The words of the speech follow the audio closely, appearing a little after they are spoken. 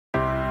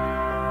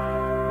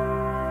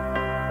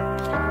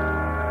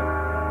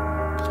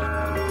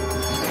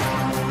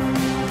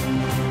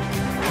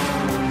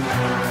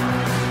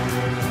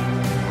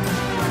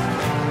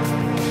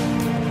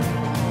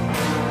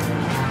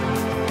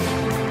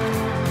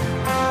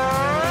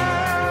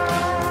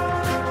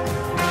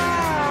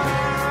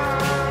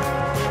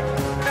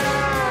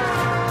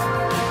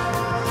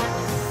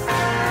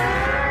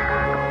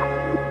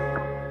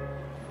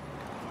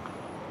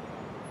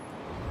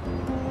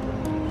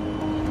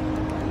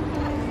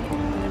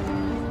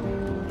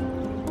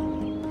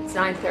It's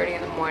 9:30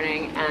 in the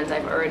morning and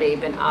I've already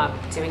been up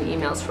doing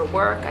emails for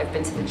work. I've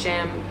been to the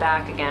gym,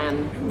 back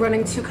again.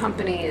 Running 2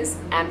 companies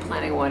and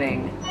planning a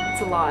wedding.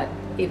 It's a lot,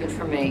 even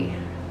for me.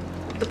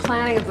 The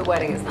planning of the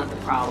wedding is not the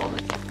problem.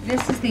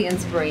 This is the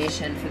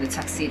inspiration for the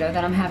tuxedo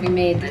that I'm having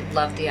made. I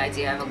love the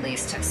idea of a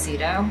lace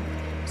tuxedo.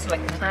 So I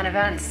can plan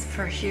events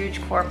for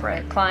huge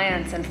corporate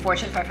clients and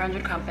Fortune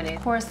 500 companies.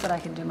 Of course that I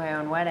can do my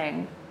own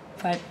wedding,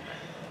 but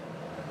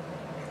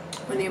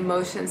when the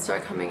emotions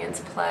start coming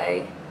into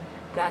play,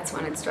 that's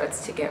when it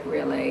starts to get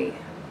really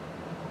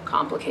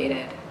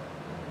complicated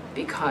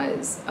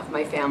because of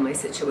my family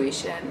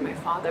situation. My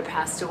father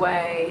passed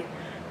away.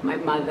 My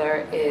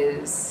mother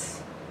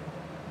is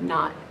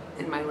not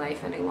in my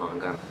life any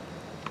longer.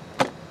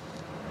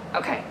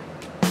 Okay,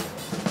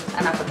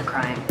 enough with the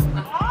crying.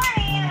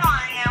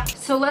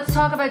 So let's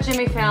talk about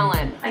Jimmy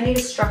Fallon. I need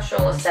a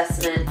structural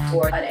assessment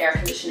for an air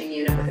conditioning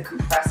unit with a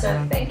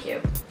compressor. Thank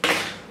you.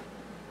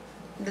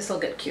 This will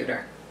get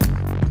cuter.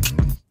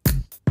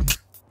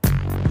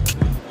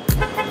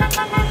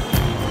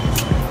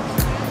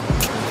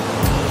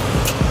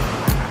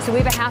 So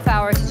we have a half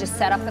hour to just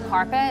set up the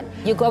carpet.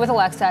 You go with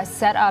Alexa,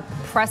 set up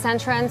press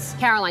entrance.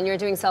 Caroline, you're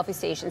doing selfie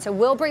station. So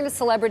we'll bring the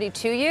celebrity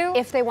to you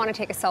if they want to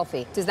take a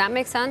selfie. Does that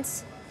make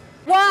sense?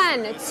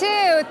 1, 2,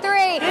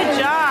 3. Good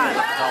job.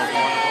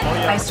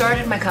 I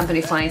started my company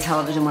Flying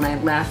Television when I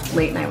left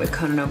Late Night with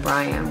Conan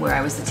O'Brien, where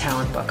I was the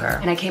talent booker.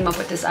 And I came up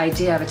with this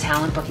idea of a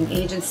talent booking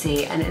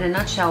agency, and in a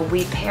nutshell,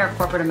 we pair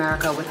corporate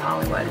America with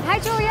Hollywood. Hi,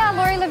 Julia.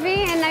 Lori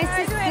Levine. Nice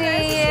to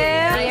see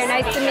you.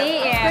 Nice to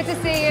meet you. Good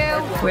to see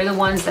you. We're the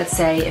ones that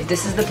say, if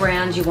this is the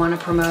brand you want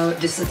to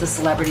promote, this is the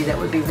celebrity that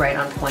would be right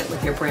on point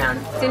with your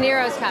brand. De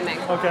Niro's coming.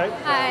 Okay.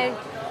 Hi.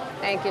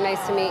 Thank you.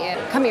 Nice to meet you.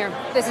 Come here.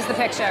 This is the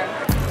picture.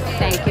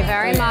 Thank you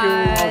very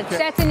much. Okay.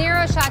 That De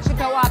Niro shot should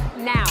go up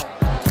now.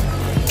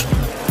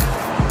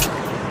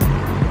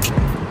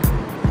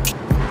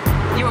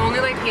 You only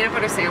like peanut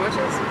butter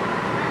sandwiches?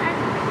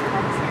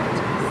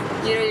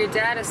 You know, your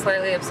dad is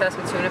slightly obsessed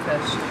with tuna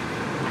fish.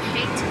 I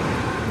hate.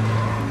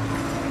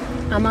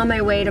 I'm on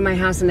my way to my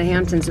house in the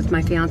Hamptons with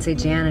my fiance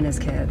Jan and his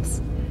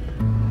kids.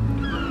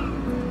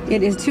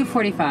 It is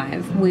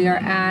 2:45. We are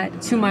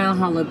at 2 Mile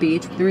Hollow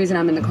Beach. The reason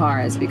I'm in the car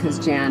is because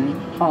Jan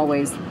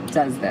always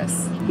does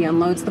this. He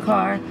unloads the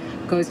car,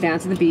 goes down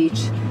to the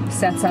beach,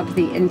 sets up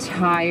the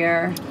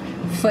entire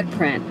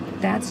footprint.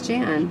 That's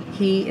Jan.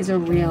 He is a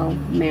real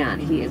man.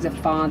 He is a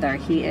father.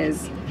 He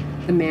is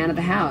the man of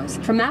the house.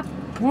 From that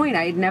point,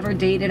 I had never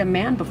dated a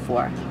man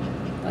before.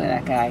 Look at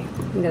that guy.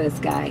 Look at this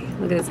guy.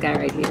 Look at this guy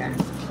right here.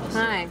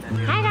 Hi.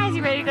 Hi guys,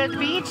 you ready to go to the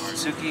beach?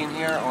 Suki in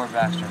here or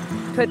Baxter?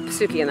 Put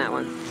Suki in that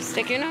one.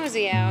 Stick your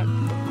nosy out.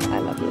 I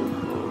love you.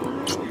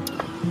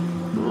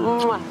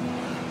 Mwah.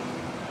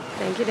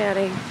 Thank you,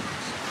 Daddy.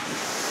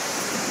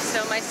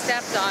 So my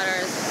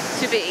stepdaughters,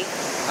 to-be,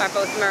 are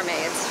both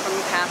mermaids from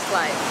a past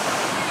life.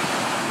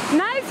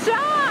 Nice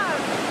job!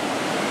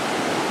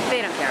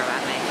 They don't care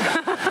about me.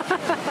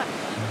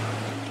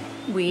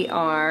 We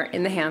are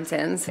in the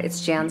Hamptons.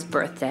 It's Jan's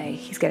birthday.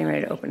 He's getting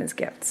ready to open his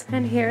gifts.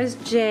 And here's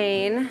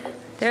Jane.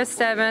 There's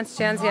Stedman, it's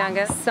Jan's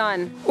youngest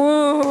son.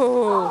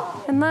 Ooh!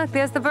 And look,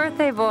 there's the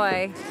birthday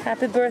boy.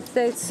 Happy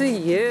birthday to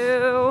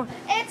you.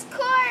 It's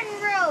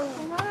cornrow.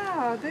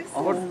 Wow, this is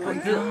Oh my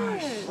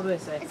gosh. What do they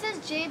say? It says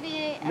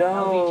JBA.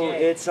 No,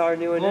 it's our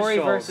new initials. Lori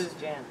versus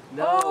Jan.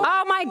 No.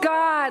 Oh my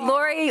God,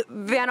 Lori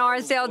Van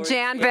Arsdale,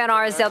 Jan Van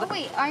Arsdale. Oh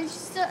wait, aren't you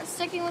still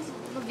sticking with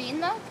Levine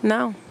though?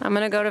 No, I'm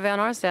gonna go to Van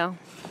Arsdale.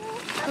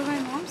 But my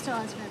mom still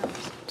has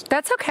Venom's.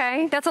 That's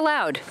okay, that's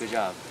allowed. Good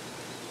job.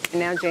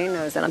 Now Jane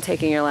knows that I'm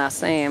taking your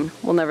last name.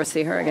 We'll never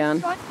see her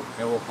again.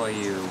 And we'll call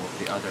you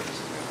the other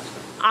Mrs. Van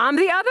Arsdale. I'm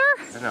the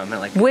other? No, I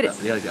meant like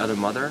the other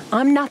mother.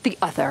 I'm not the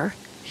other.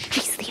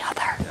 She's the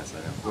other. Yes, I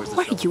know. Where's the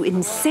What are silver? you,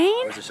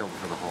 insane? Where's the silver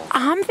for the hole?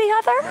 I'm the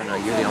other? No,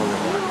 you're the only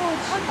one.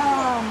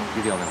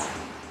 You're the only one.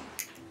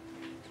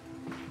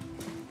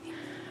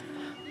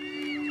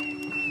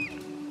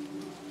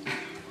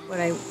 What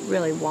I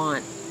really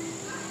want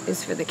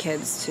is for the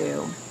kids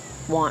to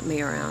want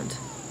me around.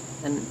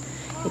 And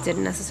it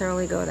didn't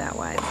necessarily go that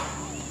way.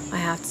 I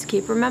have to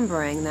keep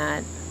remembering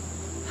that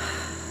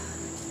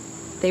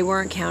they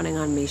weren't counting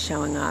on me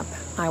showing up.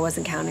 I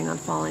wasn't counting on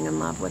falling in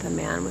love with a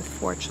man with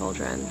 4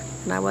 children.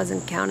 And I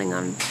wasn't counting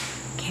on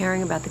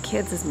caring about the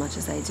kids as much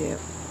as I do.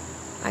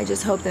 I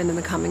just hope that in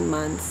the coming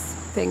months,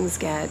 things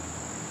get,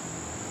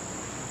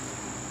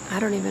 I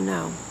don't even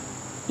know,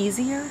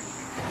 easier?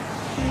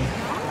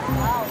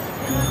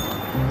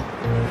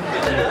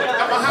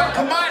 I'm a hot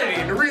commodity,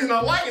 and the reason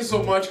I like it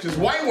so much because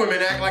white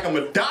women act like I'm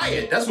a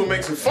diet. That's what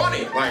makes it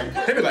funny. Like,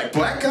 they be like,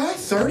 black guy,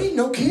 30,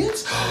 no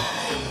kids?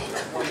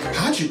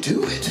 How'd you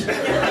do it? You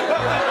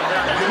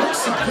look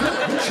so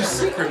good. What's your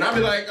secret? And I'd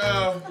be like,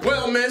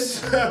 well,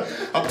 miss, I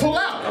pull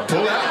out. I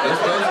pull out.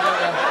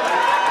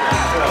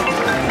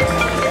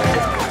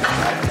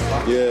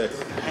 Yeah.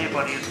 Hey,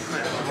 buddy, it's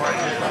Chris. Why?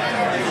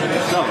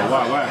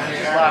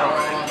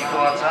 You go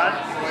outside?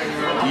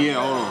 Yeah,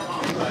 hold on.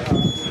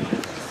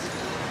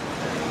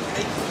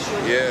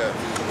 Yeah,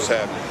 what's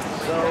happening?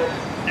 So,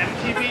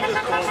 MTV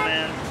just called,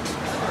 man.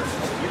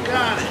 You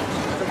got it.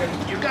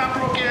 You got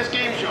broke-ass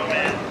game show,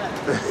 man.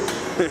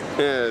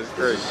 Yeah, it's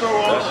great. So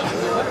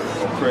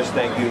awesome. Chris,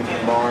 thank you.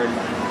 Lauren,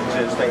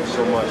 Vince, thank you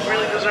so much.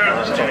 Really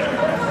deserve this, dude.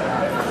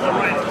 All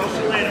right, talk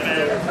to you later,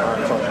 man.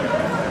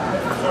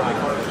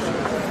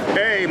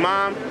 Hey,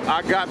 Mom,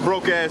 I got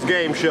broke-ass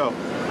game show.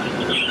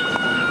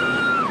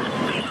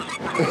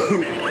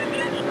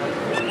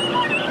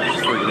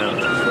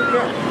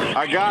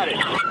 I got it.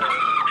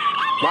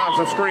 Mom,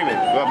 I'm screaming.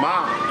 But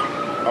Mom,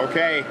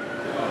 okay.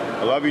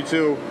 I love you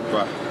too.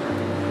 But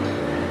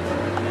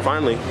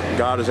finally,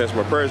 God has answered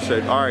my prayers and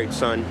said, all right,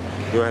 son,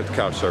 you don't have to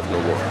couch surf no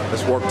more.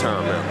 It's work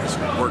time now. It's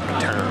work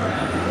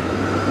time.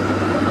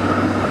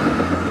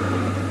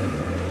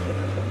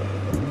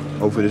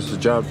 Hopefully this is a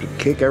job to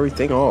kick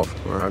everything off.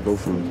 Or I go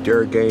from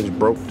Derek Gaines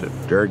broke to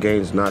Derek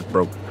Gaines not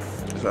broke.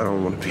 Because I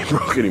don't want to be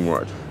broke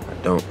anymore. I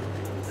don't.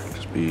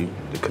 Just be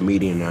the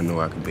comedian I know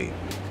I can be.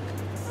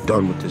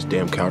 Done with this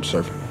damn couch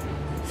surfing.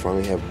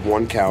 Finally have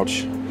one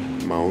couch,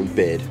 my own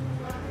bed.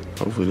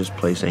 Hopefully this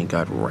place ain't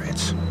got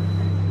rats.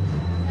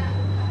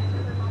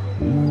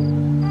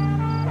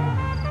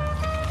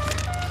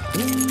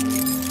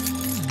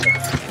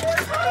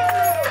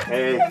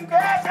 Hey.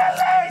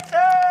 Congratulations!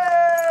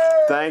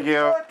 Thank you.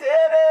 You did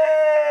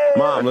it!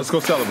 Mom, let's go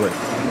celebrate.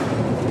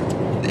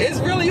 It's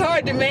really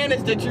hard to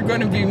manage that you're going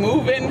to be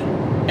moving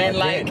and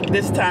like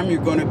this time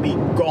you're going to be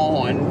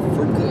gone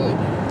for good.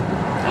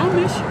 I'll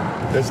miss you.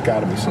 There's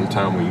gotta be some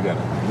time where you gotta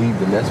leave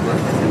the nest, right?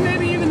 And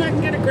maybe even I can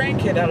get a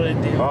grandkid out of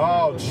the deal.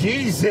 Oh,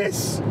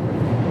 Jesus!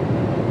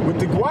 With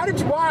the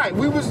why?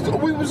 We was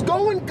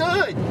going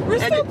good. We're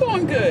still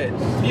going good.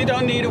 You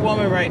don't need a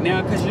woman right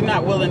now because you're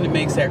not willing to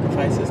make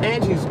sacrifices.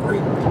 Angie's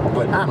great,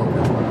 but I don't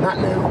know. Not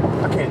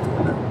now. I can't do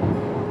it now.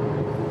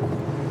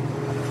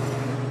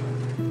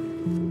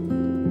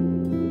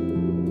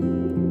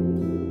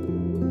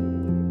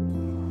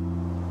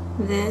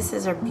 This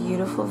is our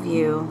beautiful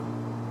view.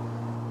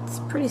 It's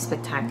pretty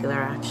spectacular,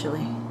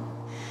 actually.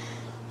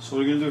 So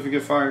what are you gonna do if you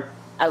get fired?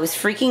 I was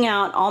freaking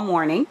out all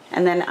morning,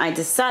 and then I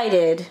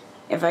decided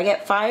if I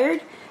get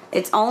fired,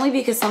 it's only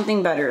because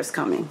something better is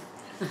coming.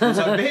 It's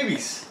like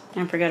babies.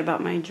 And forget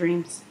about my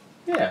dreams.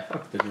 Yeah,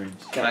 fuck the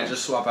dreams. Can I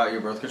just swap out your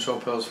birth control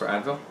pills for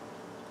Advil?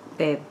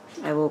 Babe,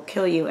 I will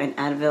kill you, and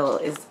Advil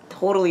is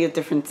totally a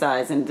different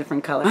size and a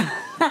different color.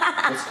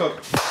 Let's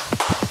cook.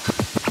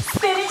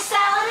 Spinach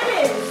salad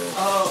it is!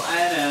 Oh, I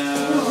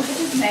know. Ooh, look at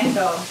this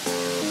mango.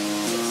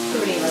 It's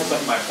fruity. It's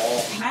like my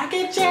ball. I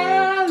get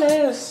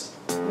jealous.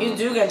 You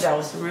do get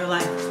jealous in real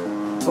life.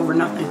 Over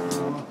nothing.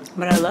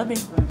 But I love you.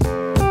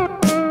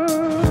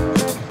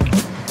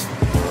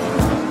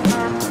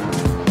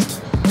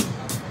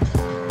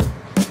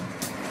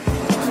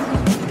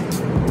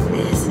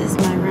 This is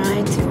my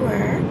ride to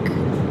work.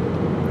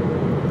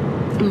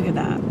 Look at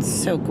that. It's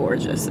so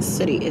gorgeous. The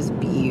city is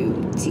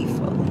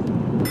beautiful.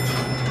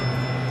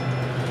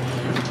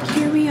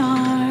 Here we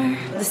are.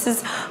 This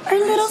is our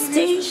little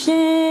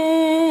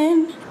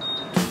station.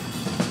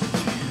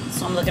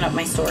 So I'm looking up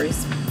my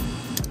stories.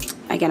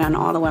 I get on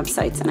all the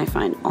websites and I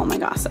find all my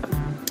gossip.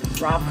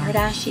 Rob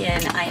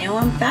Kardashian, I know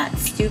I'm fat,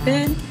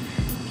 stupid.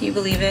 Can you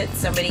believe it?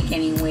 Somebody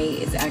gaining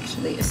weight is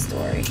actually a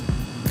story.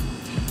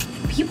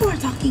 And people are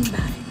talking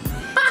about it.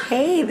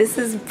 Hey, this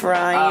is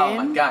Brian.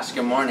 Oh my gosh,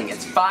 good morning.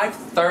 It's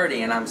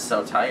 5:30 and I'm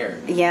so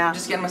tired. Yeah. I'm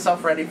just getting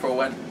myself ready for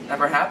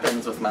whatever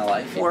happens with my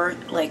life. We're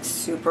like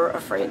super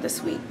afraid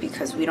this week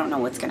because we don't know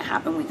what's gonna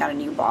happen. We got a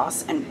new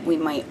boss and we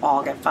might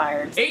all get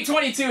fired.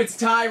 8:22, it's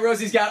Ty.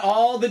 Rosie's got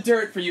all the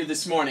dirt for you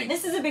this morning.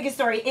 This is the biggest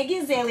story.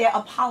 Iggy Azalea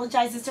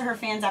apologizes to her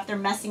fans after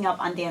messing up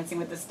on Dancing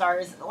with the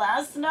Stars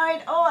last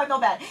night. Oh, I feel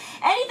bad.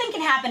 Anything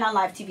can happen on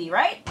live TV,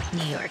 right?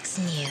 New York's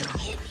new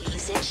hit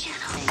music channel.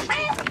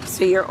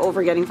 So you're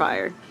over getting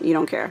fired. You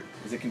don't care.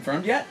 Is it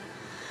confirmed yet?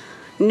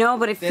 No,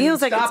 but it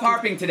feels like stop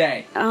harping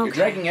today. Okay. You're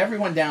dragging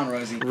everyone down,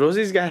 Rosie.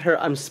 Rosie's got her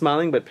I'm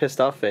smiling but pissed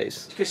off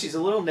face. Because she's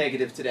a little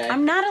negative today.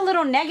 I'm not a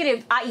little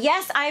negative.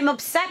 Yes, I'm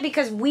upset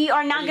because we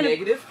are not going to...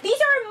 negative? These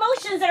are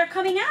emotions that are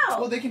coming out.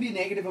 Well, they can be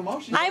negative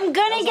emotions. I'm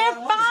going to get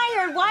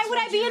fired. Why would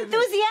I be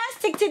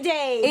enthusiastic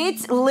today?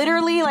 It's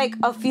literally like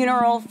a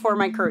funeral for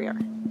my career.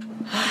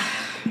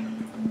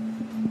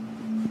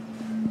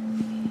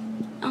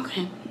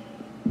 Okay.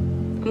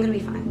 I'm going to be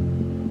fine.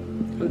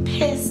 I'm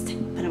pissed,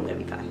 but I'm going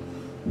to be fine.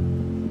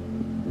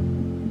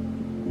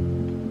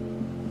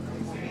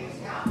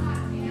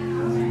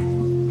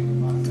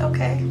 It's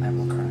okay. I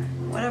will cry.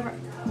 Whatever.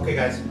 Okay,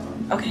 guys.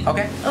 Okay.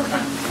 Okay.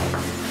 Okay.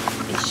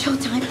 It's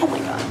showtime. Oh my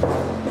god.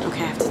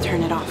 Okay, I have to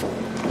turn it off.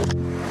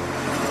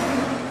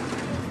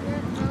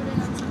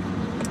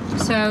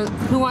 So,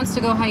 who wants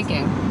to go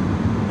hiking?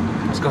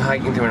 Let's go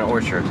hiking through an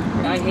orchard.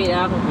 I hate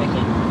apple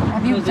picking.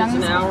 Have you done it's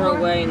this an hour before?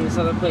 away in this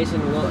other place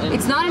in Wilton.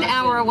 It's not an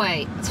hour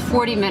away. It's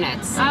 40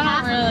 minutes. I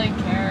don't really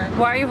care.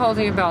 Why are you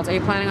holding your belt? Are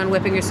you planning on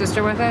whipping your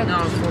sister with it? No,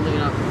 I'm folding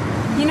it up.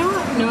 You know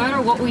what? No matter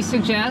what we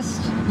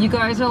suggest, you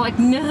guys are like,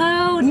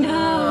 no,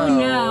 no,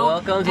 no.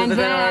 Welcome to And the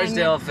Van then-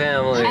 Arsdale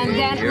family. And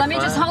then, You're let me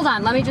just, hold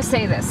on, let me just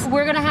say this.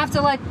 We're gonna have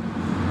to like,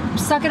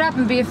 suck it up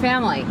and be a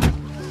family.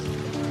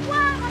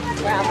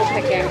 We're apple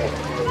picking.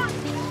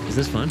 Is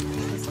this fun?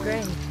 It's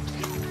great.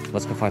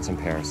 Let's go find some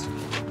pears.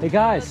 Hey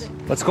guys,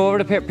 let's go over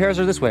to pears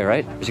are this way,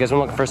 right? You guys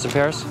want to look for some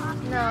pears?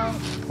 No.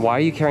 Why are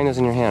you carrying those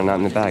in your hand, not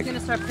in the bag? I'm gonna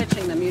start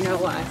pitching them, you know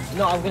why.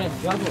 No, I'm gonna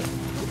juggle.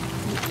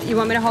 You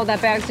want me to hold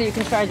that bag so you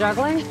can try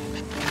juggling?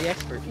 The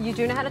expert. You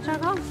do know how to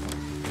juggle?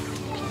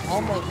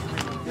 Almost.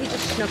 He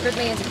just snookered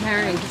me into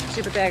carrying a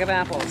stupid bag of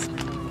apples.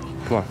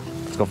 Come on,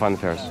 let's go find the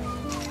pears.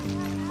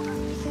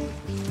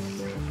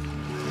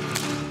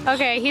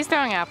 Okay, he's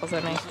throwing apples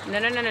at me.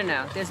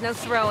 No. There's no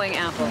throwing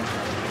apple.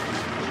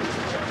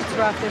 It's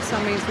rough, they're so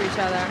mean to each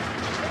other.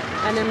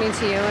 And they're mean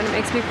to you, and it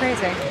makes me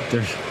crazy.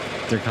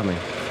 They're coming.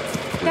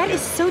 That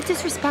is so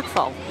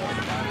disrespectful.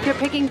 You're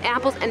picking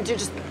apples and you're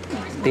just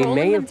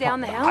rolling them down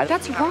the hill?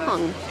 That's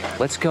wrong.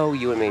 Let's go,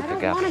 you and me, pick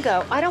I don't want to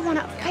go. I don't want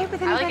to fight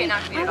with anybody.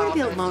 I want to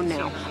be alone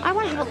now. I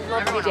want to have a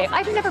lovely day.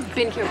 I've never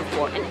been here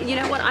before. And you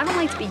know what? I don't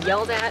like to be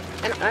yelled at,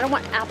 and I don't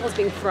want apples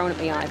being thrown at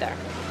me either.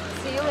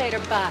 See you later.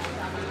 Bye.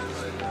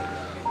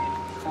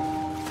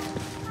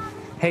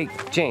 Hey,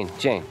 Jane.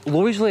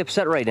 Lori's really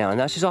upset right now, and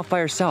now she's off by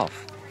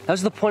herself. That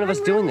was the point of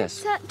us doing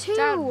this. Upset too.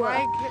 Dad,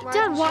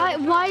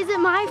 why is it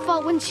my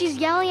fault when she's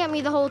yelling at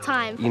me the whole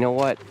time? You know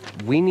what?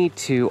 We need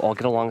to all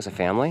get along as a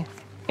family,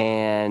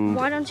 and...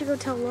 Why don't you go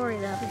tell Lori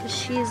that? Because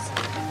she's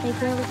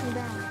making everything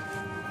bad.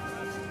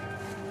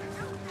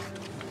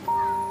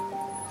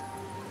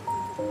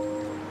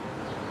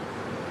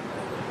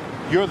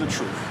 You're the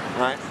truth,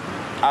 right?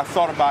 I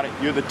thought about it,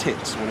 you're the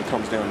tits when it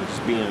comes down to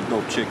just being a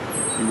dope chick.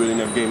 You really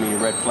never gave me any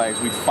red flags.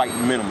 We fight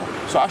minimal.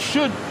 So I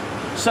should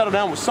settle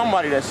down with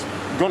somebody that's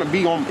gonna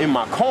be in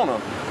my corner,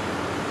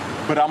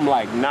 but I'm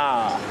like,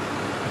 nah,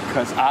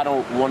 because I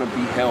don't want to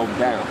be held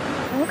down.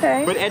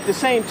 Okay. But at the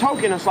same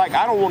token, it's like,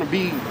 I don't want to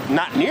be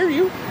not near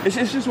you. It's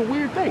just a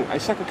weird thing.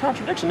 It's like a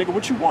contradiction, nigga,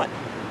 what you want?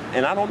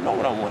 And I don't know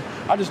what I want.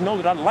 I just know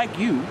that I like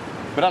you,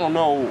 but I don't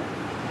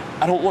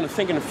want to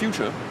think in the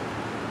future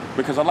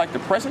because I like the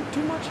present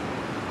too much.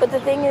 But the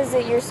thing is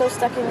that you're so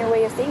stuck in your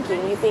way of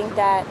thinking. You think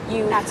that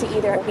you have to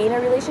either be in a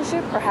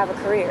relationship or have a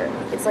career.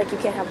 It's like you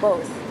can't have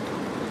both.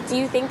 Do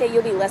you think that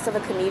you'll be less of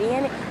a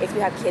comedian if you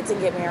have kids and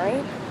get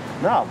married?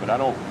 No, but I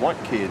don't want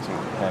kids and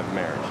have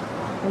marriage.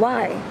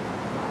 Why?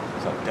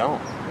 Because I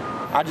don't.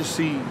 I just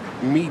see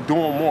me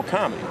doing more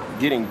comedy,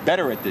 getting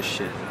better at this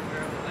shit.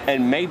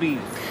 And maybe...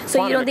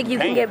 So you don't think you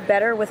can get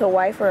better with a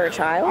wife or a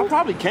child? I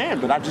probably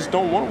can, but I just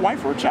don't want a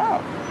wife or a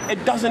child.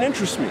 It doesn't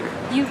interest me.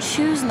 You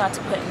choose not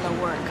to put in the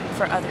work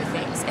for other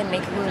things and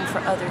make room for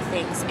other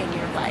things in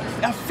your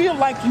life. I feel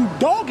like you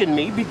dogging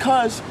me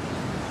because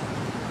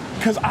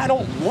I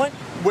don't want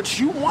what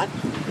you want.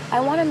 I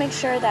want to make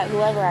sure that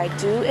whoever I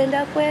do end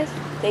up with,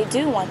 they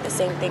do want the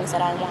same things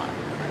that I want.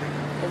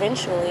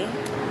 Eventually.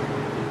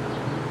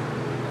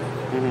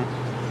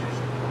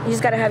 Mm-hmm. You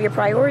just got to have your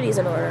priorities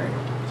in order.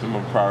 So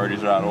my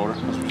priorities are out of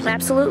order?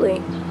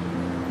 Absolutely.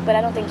 But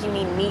I don't think you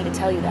need me to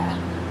tell you that.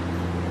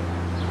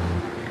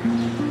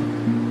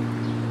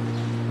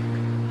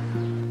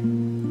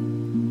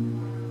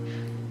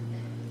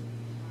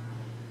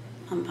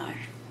 Umpire.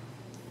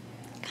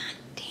 God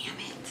damn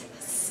it.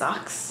 This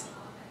sucks.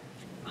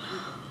 Oh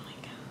my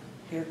god.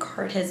 Your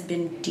card has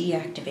been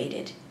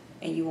deactivated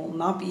and you will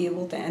not be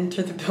able to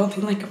enter the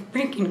building like a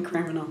freaking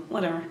criminal.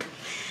 Whatever.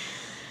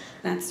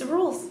 That's the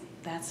rules.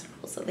 That's the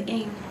rules of the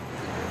game.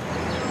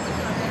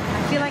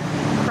 I feel like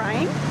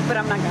crying, but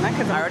I'm not gonna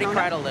because I already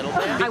cried a little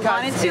bit. I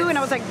wanted to, and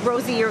I was like,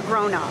 Rosie, you're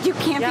grown up. You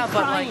can't be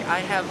crying. Yeah, but like, I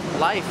have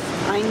life.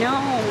 I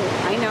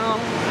know.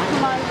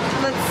 Come on,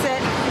 let's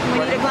sit. We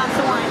need a glass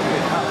of wine.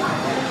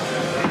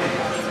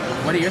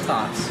 What are your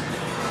thoughts?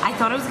 I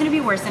thought it was gonna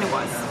be worse than it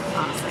was,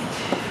 honestly.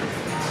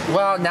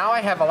 Well, now I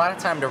have a lot of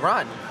time to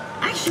run.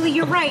 Actually,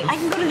 you're right. I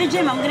can go to the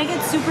gym. I'm gonna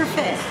get super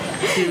fit.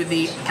 To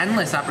the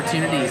endless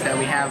opportunities that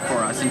we have for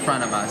us in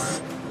front of us.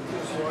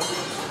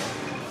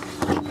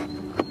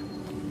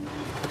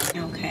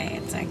 Okay,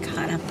 it's like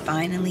kind of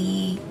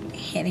finally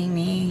hitting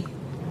me.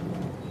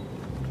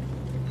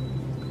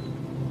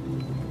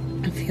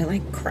 I feel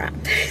like crap.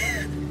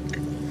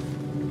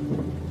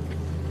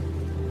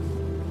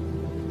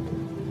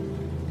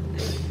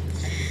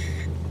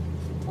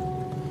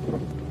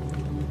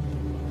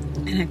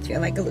 And I feel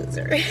like a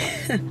loser.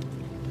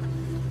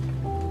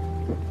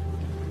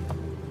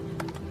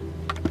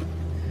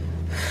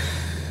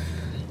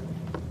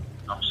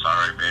 I'm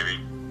sorry, baby.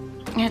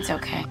 It's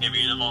okay. Maybe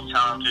you're the most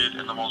talented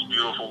and the most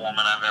beautiful woman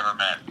I've ever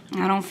met.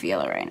 I don't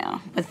feel it right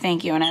now, but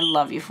thank you, and I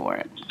love you for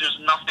it. There's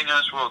nothing in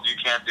this world you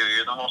can't do.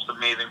 You're the most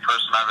amazing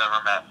person I've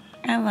ever met.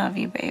 I love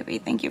you, baby.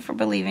 Thank you for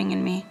believing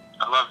in me.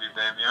 I love you,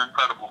 baby. You're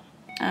incredible.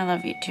 I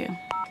love you too.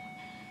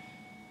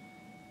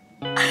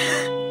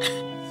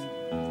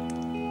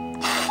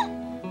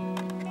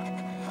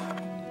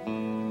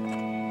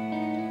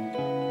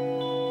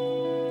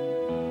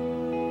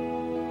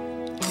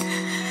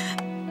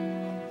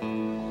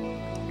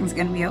 It's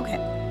gonna be okay.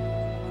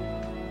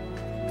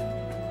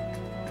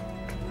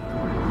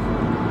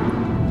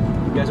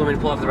 You guys want me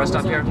to pull off at the rest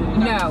stop here?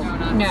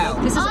 No.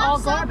 This is all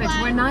garbage.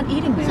 We're not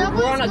eating there.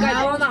 We're on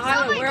the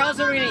highway. Where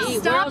else are we gonna eat?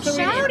 Stop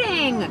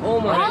shouting.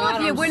 Oh my God. All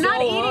of you, we're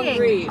not eating.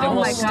 Hungry. Oh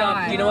my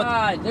God. You know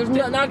what? There's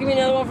not gonna be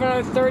another one for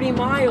another 30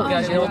 miles.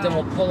 Guys, you know what? Then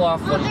we'll pull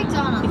off.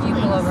 McDonald's. If you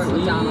pull over at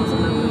McDonald's,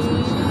 I'm not going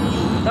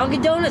to.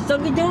 Dunkin' Donuts.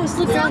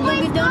 Look down,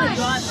 Dunkin'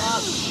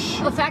 Donuts.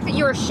 The fact that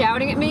you are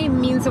shouting at me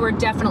means that we're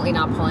definitely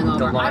not pulling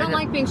over. I don't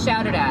like being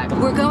shouted at.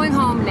 We're going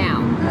home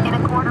now. In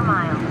a quarter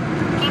mile.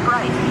 Keep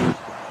right.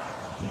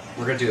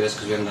 We're gonna do this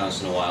because we haven't done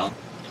this in a while.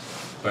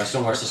 But it's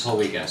gonna work this whole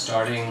weekend,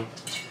 starting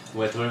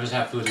with whoever's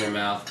had food in their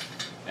mouth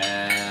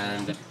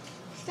and.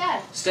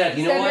 Stead,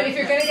 you know what? If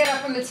you're gonna get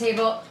up from the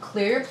table,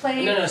 clear your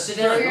plate. No, sit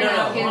down. No,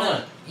 hold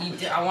on.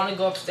 I want to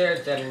go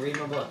upstairs then and read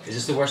my book. Is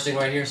this the worst thing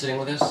right here, sitting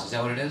with us? Is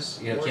that what it is?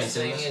 You can't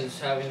sit with us? Worst thing is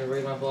having to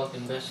read my book,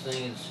 and best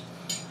thing is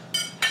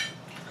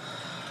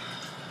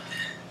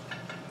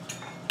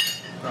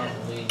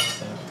probably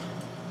nothing.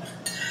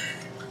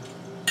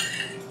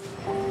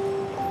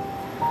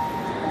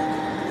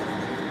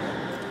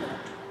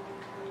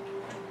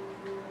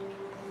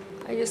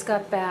 I just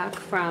got back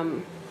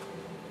from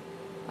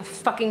a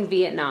fucking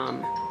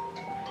Vietnam.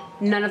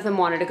 None of them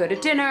wanted to go to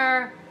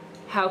dinner.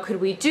 How could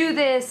we do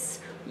this?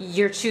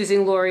 You're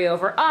choosing Lori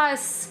over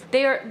us.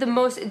 They are the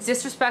most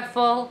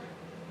disrespectful,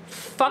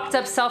 fucked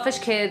up, selfish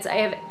kids I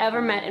have ever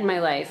met in my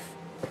life.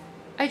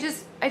 I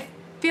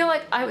feel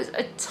like I was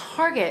a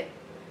target.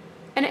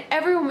 And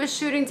everyone was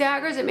shooting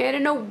daggers at me. I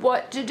didn't know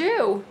what to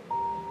do.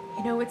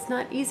 You know, it's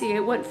not easy. I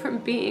went from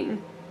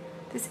being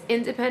this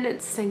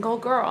independent single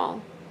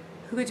girl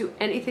who could do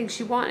anything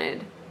she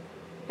wanted.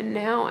 And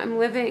now I'm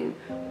living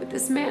with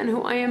this man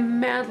who I am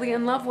madly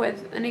in love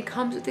with, and he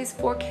comes with these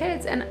 4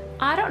 kids, and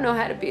I don't know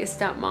how to be a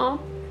stepmom.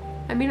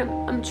 I mean,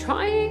 I'm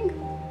trying.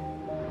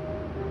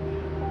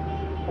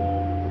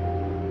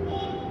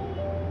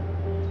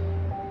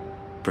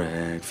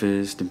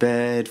 Breakfast in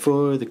bed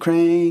for the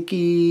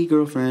cranky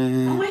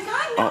girlfriend. Oh my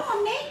God, no,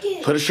 I'm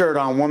naked. Put a shirt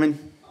on, woman.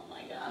 Oh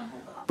my God,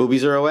 hold on.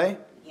 Boobies are away?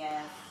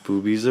 Yeah.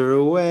 Boobies are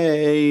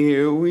away,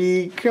 here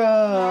we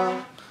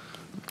come.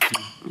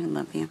 I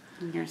love you.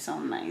 You're so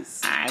nice.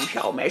 I'm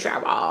so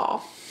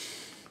miserable.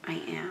 I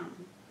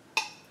am.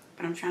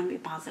 But I'm trying to be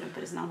positive,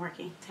 but it's not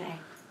working today.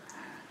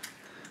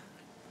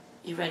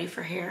 You ready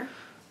for hair?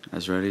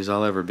 As ready as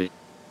I'll ever be.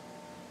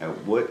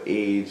 At what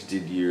age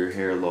did your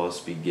hair loss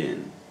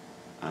begin?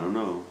 I don't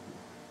know.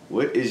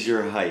 What is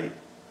your height?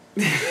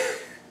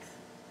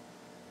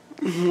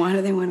 Why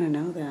do they want to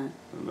know that?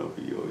 I don't know,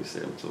 but you always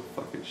say I'm so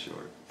fucking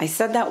short. I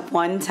said that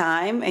one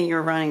time and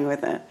you're running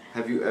with it.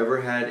 Have you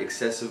ever had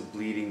excessive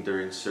bleeding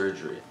during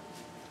surgery?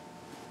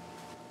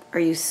 Are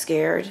you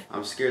scared?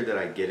 I'm scared that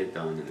I get it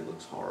done and it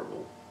looks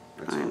horrible.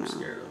 That's what I'm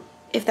scared of.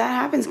 If that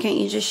happens, can't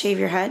you just shave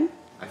your head?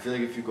 I feel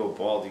like if you go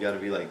bald, you gotta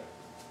be like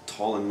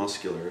tall and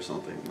muscular or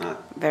something,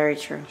 not very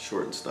true.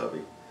 Short and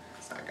stubby.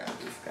 So I got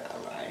this guy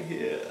right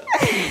here.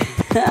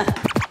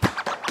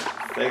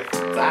 Next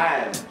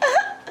time.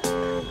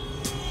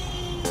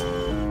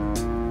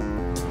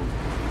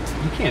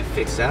 You can't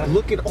fix that.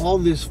 Look at all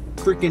this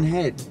freaking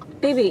head.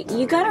 Baby,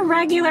 you got a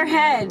regular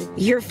head.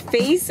 Your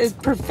face is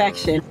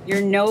perfection.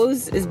 Your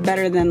nose is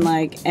better than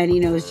like any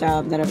nose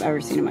job that I've ever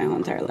seen in my whole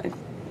entire life.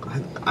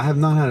 I have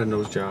not had a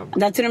nose job.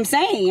 That's what I'm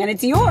saying, and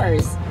it's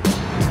yours.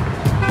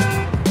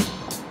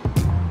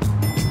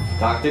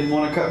 Doc didn't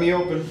want to cut me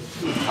open.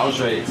 I was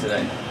ready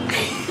today.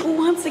 Who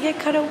wants to get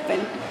cut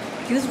open?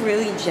 He was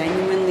really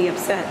genuinely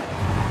upset.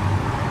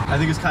 I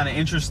think it's kind of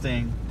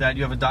interesting that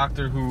you have a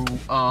doctor who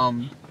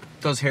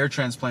does hair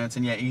transplants,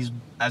 and yet he's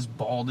as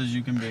bald as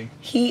you can be.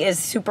 He is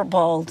super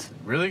bald.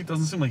 Really? It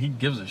doesn't seem like he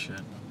gives a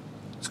shit.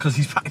 It's because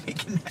he's probably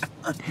making that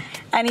money.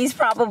 And he's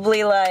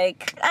probably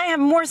like, I have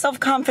more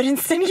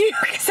self-confidence than you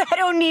because I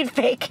don't need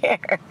fake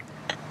hair.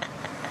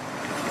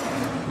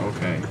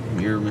 Okay,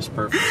 you're Miss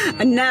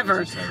Perfect.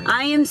 Never.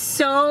 I am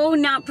so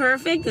not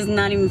perfect, it's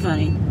not even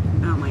funny.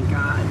 Oh my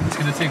God. It's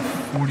gonna take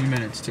 40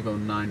 minutes to go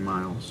 9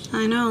 miles.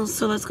 I know,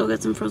 so let's go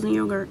get some frozen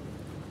yogurt.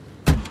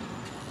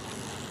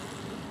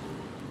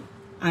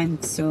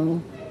 I'm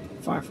so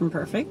far from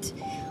perfect.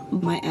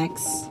 My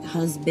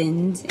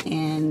ex-husband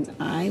and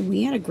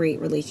we had a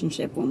great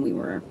relationship when we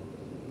were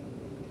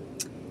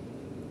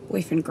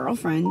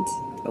boyfriend-girlfriend,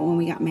 but when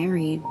we got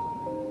married,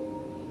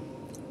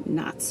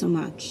 not so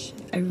much.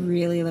 I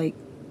really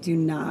do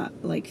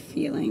not like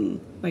feeling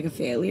like a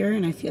failure,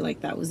 and I feel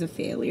like that was a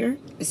failure,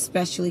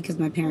 especially because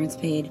my parents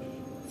paid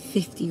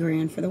 50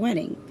 grand for the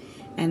wedding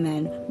and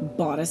then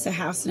bought us a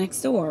house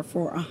next door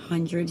for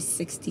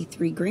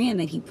 163 grand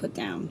that he put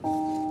down.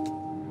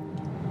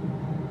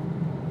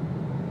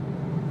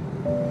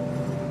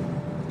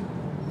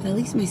 But at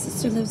least my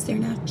sister lives there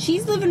now.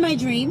 She's living my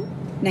dream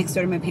next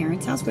door to my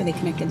parents' house where they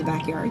connected the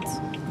backyards,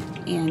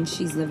 and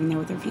she's living there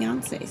with her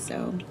fiance,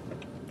 so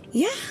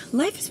yeah,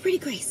 life is pretty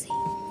crazy.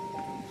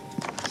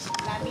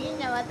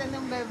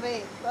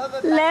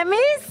 Let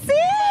me see.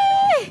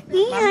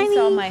 Mommy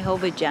saw my whole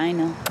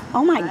vagina.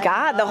 Oh my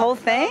God, the whole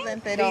thing?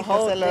 The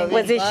whole thing.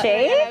 Was it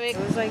shaved? It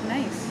was like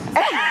nice.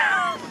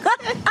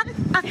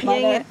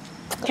 Mother,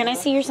 Can I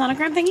see your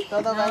sonogram thingy? No,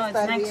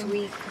 it's next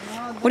week.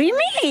 What do you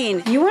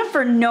mean? You went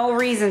for no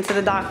reason to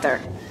the doctor.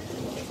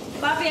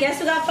 Papi, guess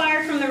who got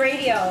fired from the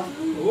radio?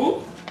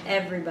 Who?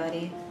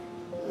 Everybody.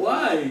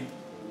 Why?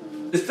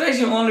 The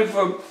station only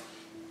for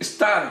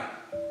starting.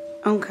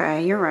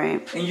 Okay, you're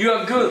right. And you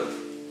are good.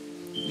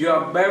 You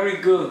are very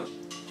good.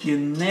 You're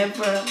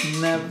never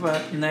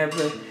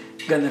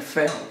gonna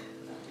fail.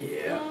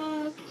 Yeah.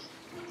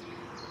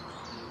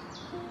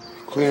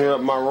 Cleaning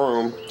up my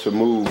room to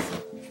move.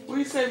 What are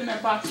you saving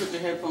that box with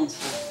your headphones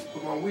for?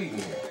 Put my weed in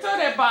there. Throw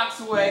that box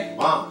away.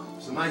 Mom,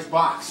 it's a nice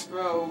box.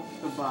 Throw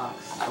the box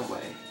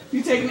away.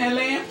 You taking that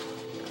lamp?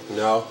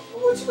 No.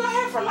 What you gonna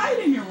have for light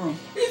in your room?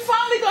 You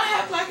finally gonna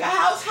have like a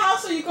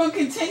house, or you gonna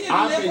continue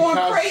to live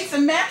on crates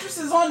and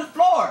mattresses on the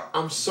floor?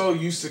 I'm so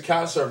used to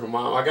couch surfing,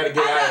 Mom. I gotta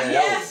get out of there.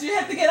 Yes, you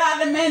have to get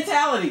out of the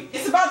mentality.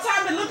 It's about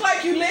time to look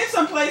like you live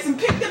someplace and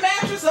pick the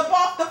mattress up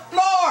off the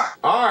floor.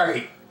 All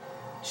right.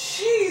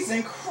 Cheese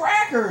and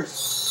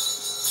crackers.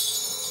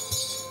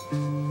 All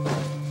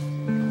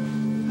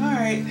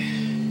right.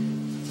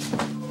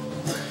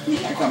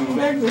 You're not coming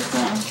back this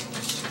time.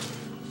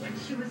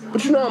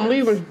 But you know I'm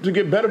leaving to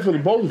get better for the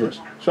both of us,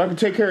 so I can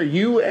take care of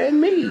you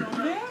and me.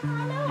 Yeah, I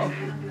know.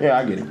 Yeah,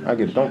 I get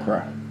it. Don't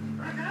cry.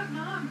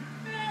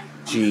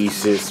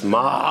 Jesus,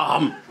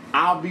 Mom.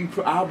 I'll be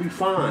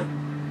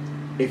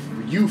fine if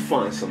you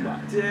find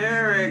somebody.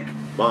 Derek.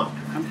 Mom.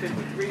 I'm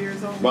 53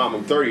 years old. Mom,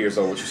 I'm 30 years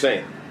old. What you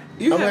saying?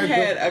 You have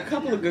had a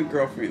couple of good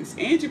girlfriends.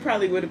 Angie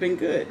probably would have been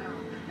good.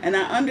 And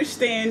I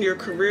understand you're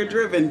career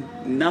driven.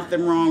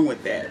 Nothing wrong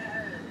with that.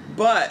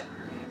 But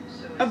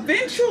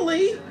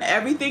eventually,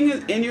 everything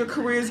in your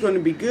career is going to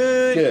be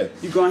good. Yeah.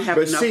 You're going to have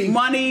enough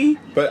money.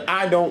 But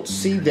I don't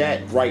see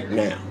that right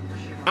now.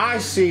 I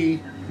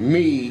see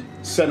me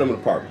setting an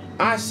apartment.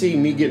 I see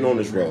me getting on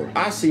this road.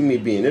 I see me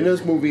being in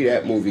this movie,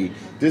 that movie,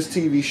 this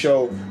TV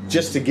show,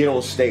 just to get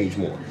on stage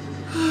more.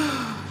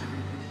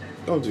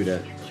 Don't do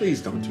that. Please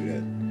don't do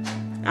that.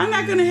 I'm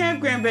not going to have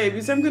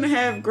grandbabies. I'm going to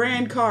have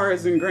grand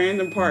cars and grand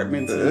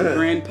apartments and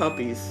grand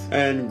puppies.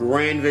 And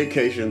grand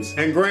vacations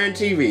and grand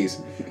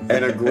TVs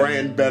and a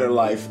grand better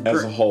life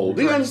as a whole.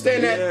 Do you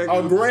understand that?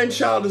 A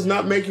grandchild does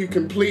not make you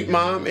complete,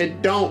 Mom.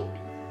 It don't.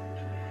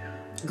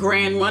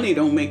 Grand money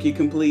don't make you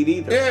complete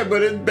either. Yeah,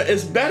 but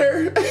it's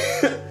better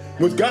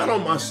with God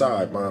on my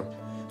side, Mom.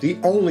 The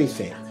only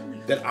thing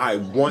that I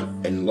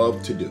want and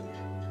love to do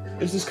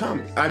is this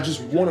comedy. I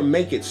just want to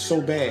make it so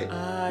bad.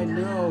 I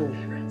know.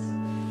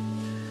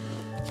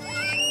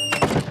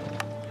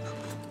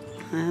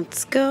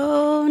 Let's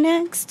go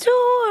next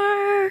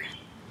door,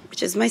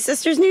 which is my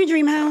sister's new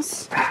dream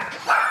house.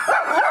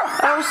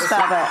 Oh,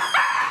 stop it.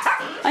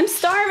 I'm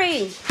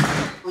starving.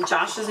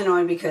 Josh is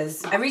annoyed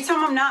because every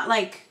time I'm not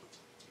like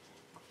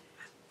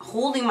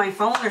holding my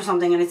phone or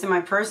something and it's in my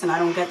purse and I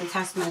don't get the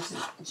text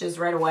messages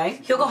right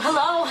away, he'll go,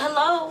 hello,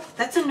 hello.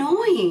 That's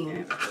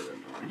annoying.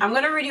 I'm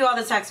gonna read you all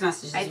the text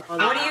messages. What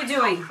are you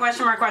doing?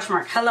 Question mark,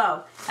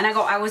 hello. And I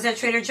go, I was at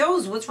Trader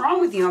Joe's. What's wrong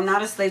with you? I'm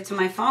not a slave to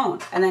my phone.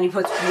 And then he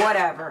puts,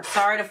 whatever.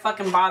 Sorry to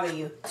fucking bother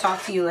you.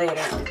 Talk to you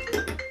later.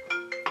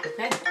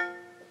 Okay.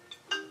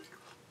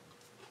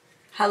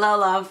 Hello,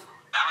 love.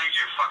 I don't need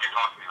you to fucking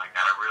talk to me like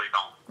that. I really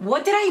don't.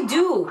 What did I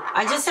do?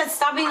 I just said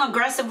stop being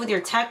aggressive with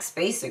your text,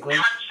 basically. I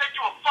sent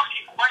you a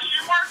fucking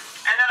question mark,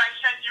 and then I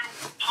sent you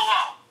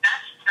hello.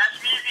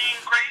 That's me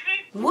being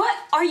crazy? What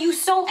are you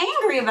so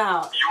angry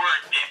about? You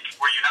were a dick,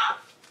 were you not?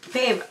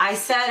 Babe, I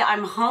said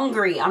I'm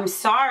hungry. I'm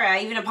sorry. I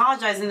even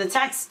apologized in the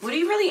text. What are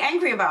you really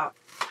angry about?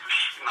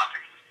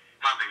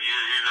 Nothing. You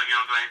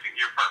don't do anything.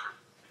 You're perfect.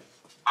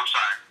 I'm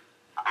sorry.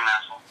 I'm an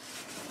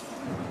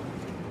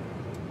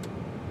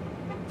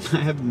asshole.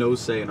 I have no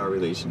say in our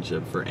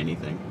relationship for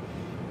anything.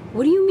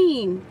 What do you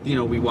mean? You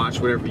know, we watch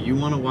whatever you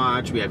want to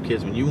watch. We have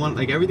kids when you want.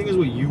 Like, everything is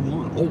what you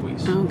want,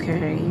 always.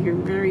 Okay, you're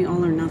very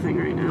all or nothing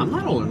right now. I'm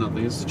not all or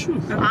nothing. It's the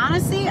truth.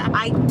 Honestly,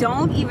 I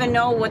don't even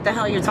know what the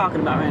hell you're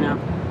talking about right now.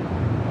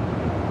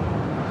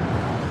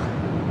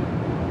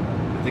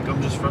 I think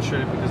I'm just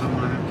frustrated because I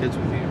want to have kids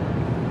with you.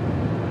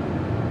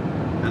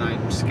 And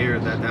I'm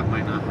scared that that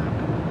might not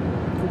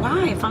happen.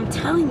 Why? If I'm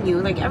telling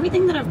you, like,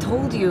 everything that I've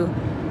told you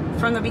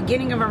from the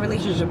beginning of our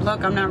relationship,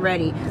 look, I'm not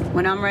ready.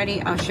 When I'm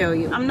ready, I'll show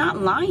you. I'm not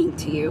lying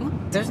to you.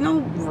 There's no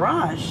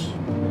rush.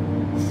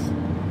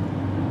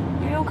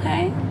 Are you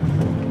okay?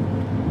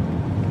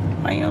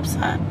 Why are you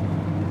upset?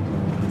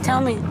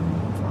 Tell me.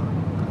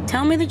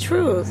 Tell me the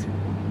truth.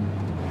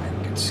 I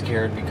get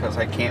scared because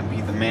I can't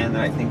be the man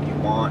that I think you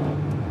want.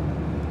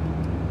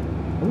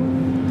 I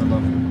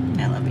love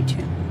you. I love you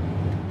too.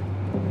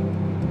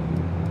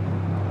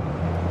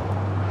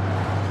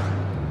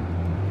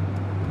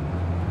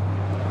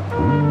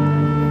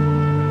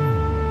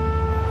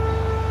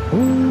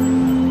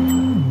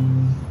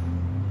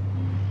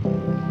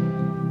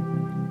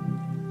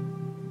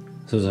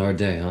 So it was a hard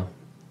day, huh?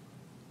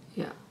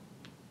 Yeah.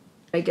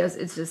 I guess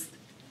it's just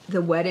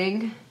the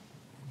wedding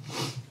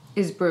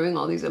is brewing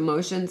all these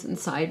emotions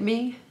inside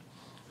me.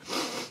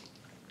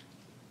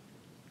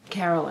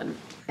 Carolyn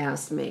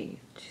asked me,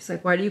 she's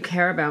like, why do you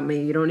care about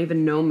me? You don't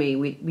even know me.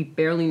 We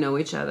barely know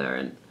each other.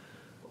 And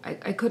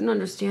I couldn't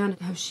understand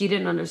how she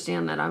didn't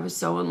understand that I was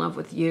so in love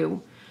with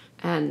you.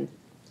 And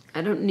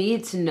I don't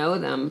need to know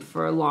them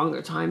for a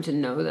longer time to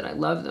know that I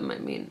love them, I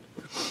mean.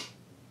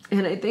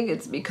 And I think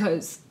it's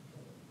because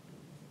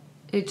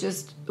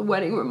the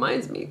wedding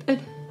reminds me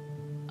that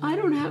I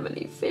don't have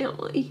any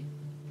family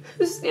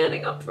who's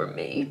standing up for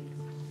me.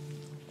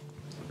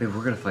 Babe,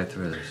 we're gonna fight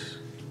through this.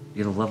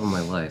 You're the love of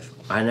my life.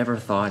 I never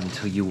thought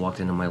until you walked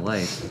into my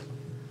life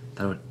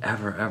that I would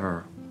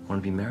ever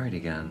want to be married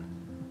again.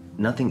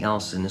 Nothing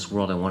else in this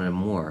world I wanted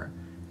more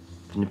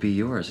than to be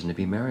yours and to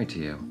be married to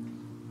you.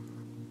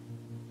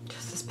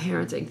 Just this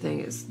parenting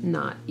thing is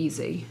not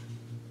easy.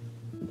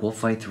 We'll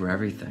fight through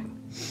everything.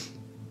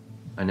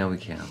 I know we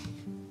can.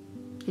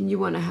 And you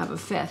want to have a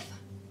fifth.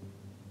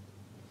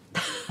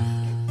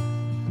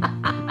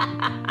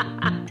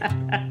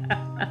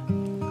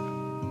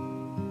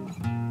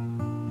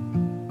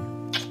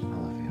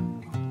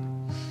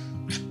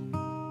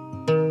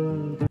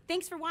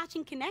 Thanks for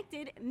watching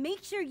Connected.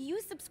 Make sure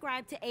you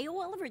subscribe to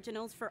AOL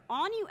Originals for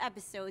all new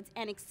episodes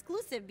and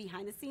exclusive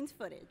behind-the-scenes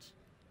footage.